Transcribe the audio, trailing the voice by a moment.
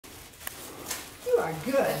are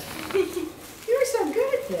good. You're so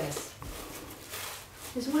good at this.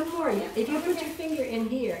 There's one more. If you put your finger in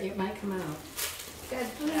here, it might come out. Good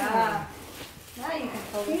job. Now you can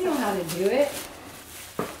pull this You know how to do it.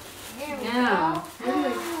 There we Now, go.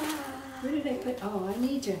 where did I put? Oh, I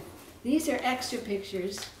need to. These are extra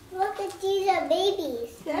pictures. Look at these are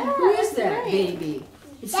babies. Yeah, Who is that right. baby?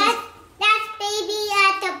 That's baby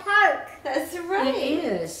at the park. That's right. It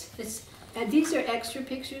is. These are extra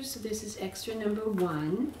pictures, so this is extra number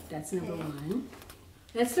 1. That's number 1.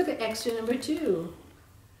 Let's look at extra number 2.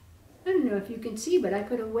 I don't know if you can see, but I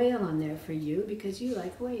put a whale on there for you because you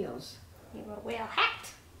like whales. You have a whale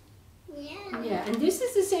hat. Yeah. Yeah, and this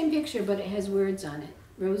is the same picture, but it has words on it.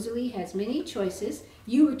 Rosalie has many choices.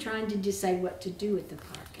 You were trying to decide what to do at the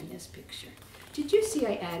park in this picture. Did you see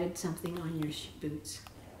I added something on your boots?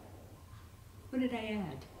 What did I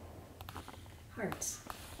add? Hearts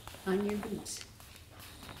on your boots.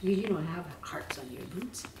 You don't have hearts on your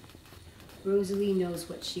boots. Rosalie knows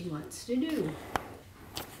what she wants to do.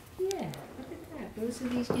 Yeah, look at that.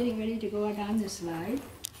 Rosalie's getting ready to go down the slide.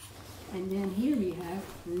 And then here we have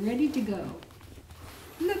ready to go.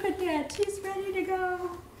 Look at that, she's ready to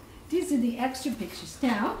go. These are the extra pictures.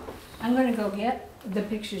 Now, I'm gonna go get the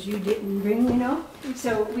pictures you didn't bring,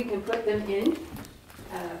 so we can put them in